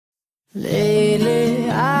Lately,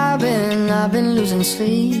 I've been losing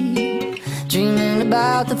sleep, dreaming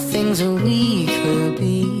about the things that we could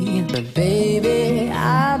be. But baby,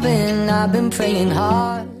 I've been praying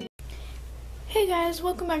hard. Hey guys,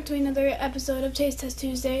 welcome back to another episode of Taste Test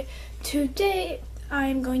Tuesday. Today,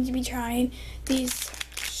 I'm going to be trying these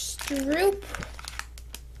Stroop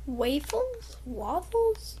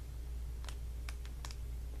waffles?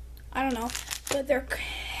 I don't know, but they're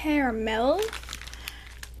caramel.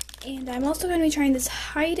 And I'm also going to be trying this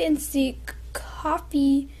hide and seek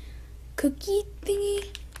coffee cookie thingy,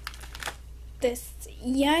 this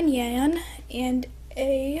yan yan, and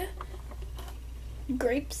a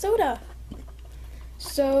grape soda.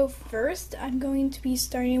 So first, I'm going to be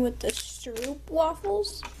starting with the Stroop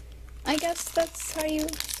waffles. I guess that's how you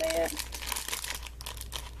say it.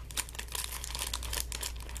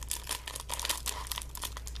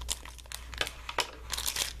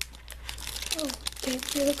 Oh,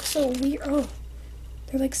 they look so weird. Oh,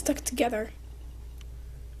 they're like stuck together.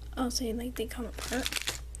 I'll say like they come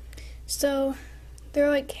apart. So they're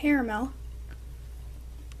like caramel.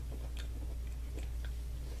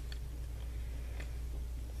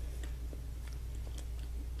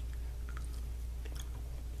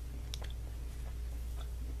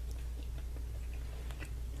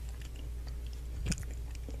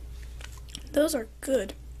 Those are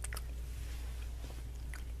good.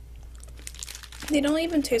 They don't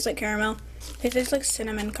even taste like caramel. They taste like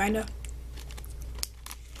cinnamon, kind of.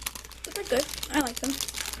 But they're good. I like them.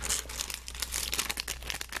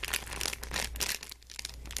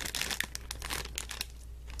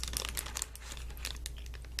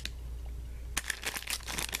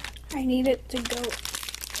 I need it to go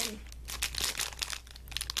in.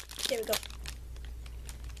 There we go.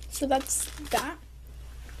 So that's that.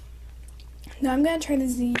 Now I'm going to try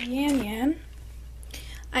this yan yan.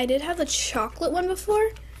 I did have the chocolate one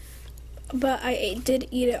before, but I did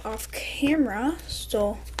eat it off camera,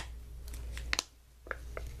 so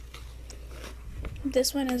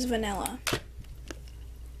this one is vanilla.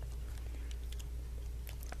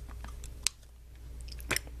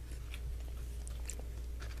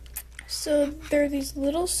 So there are these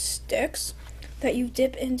little sticks that you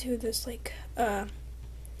dip into this like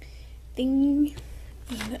thing,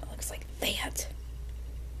 and it looks like that.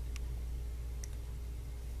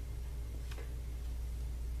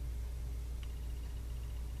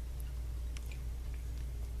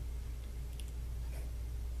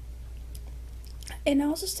 And it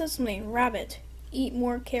also says something, rabbit, eat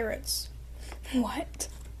more carrots. What?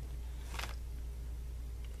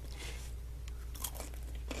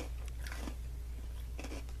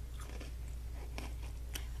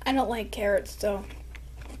 I don't like carrots though.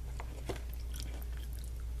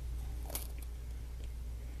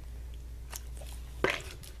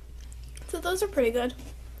 So those are pretty good.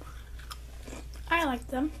 I like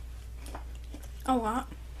them a lot.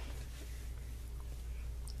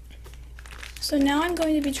 So now I'm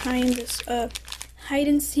going to be trying this hide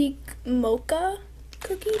and seek mocha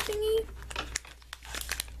cookie thingy.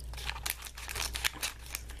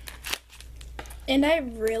 And I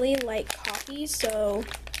really like coffee, so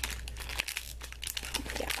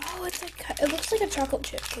yeah. Oh, it's like, it looks like a chocolate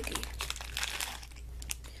chip cookie.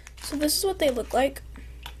 So this is what they look like.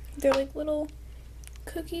 They're like little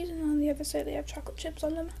cookies, and on the other side they have chocolate chips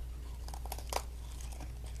on them.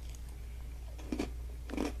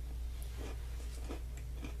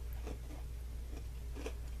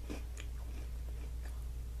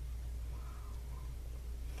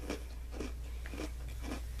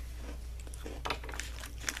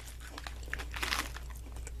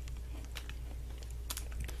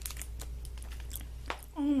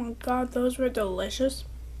 Oh my god, those were delicious.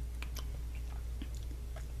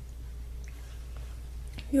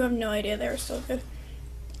 You have no idea, they were so good.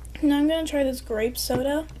 Now I'm gonna try this grape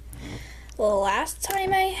soda. Last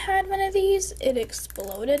time I had one of these, it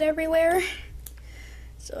exploded everywhere.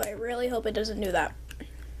 So I really hope it doesn't do that.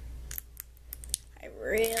 I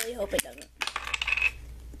really hope it doesn't.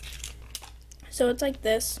 So it's like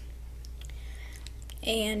this.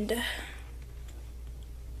 And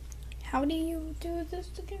how do you do this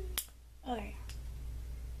again? Okay.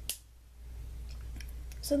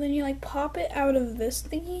 So then you like pop it out of this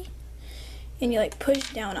thingy and you like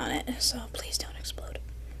push down on it. So please don't explode.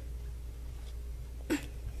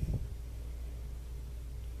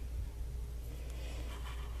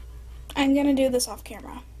 I'm gonna do this off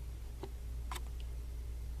camera.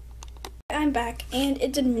 I'm back and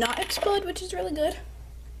it did not explode, which is really good.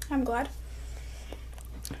 I'm glad.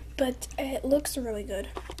 But it looks really good.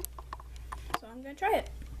 So I'm gonna try it.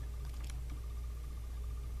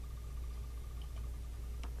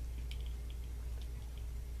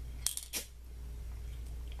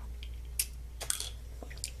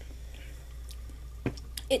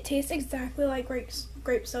 it tastes exactly like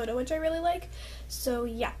grape soda, which I really like. So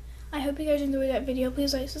yeah, I hope you guys enjoyed that video.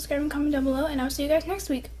 Please like, subscribe, and comment down below, and I'll see you guys next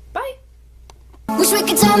week. Bye! Wish we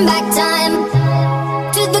could turn back time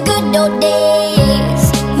to the good old days.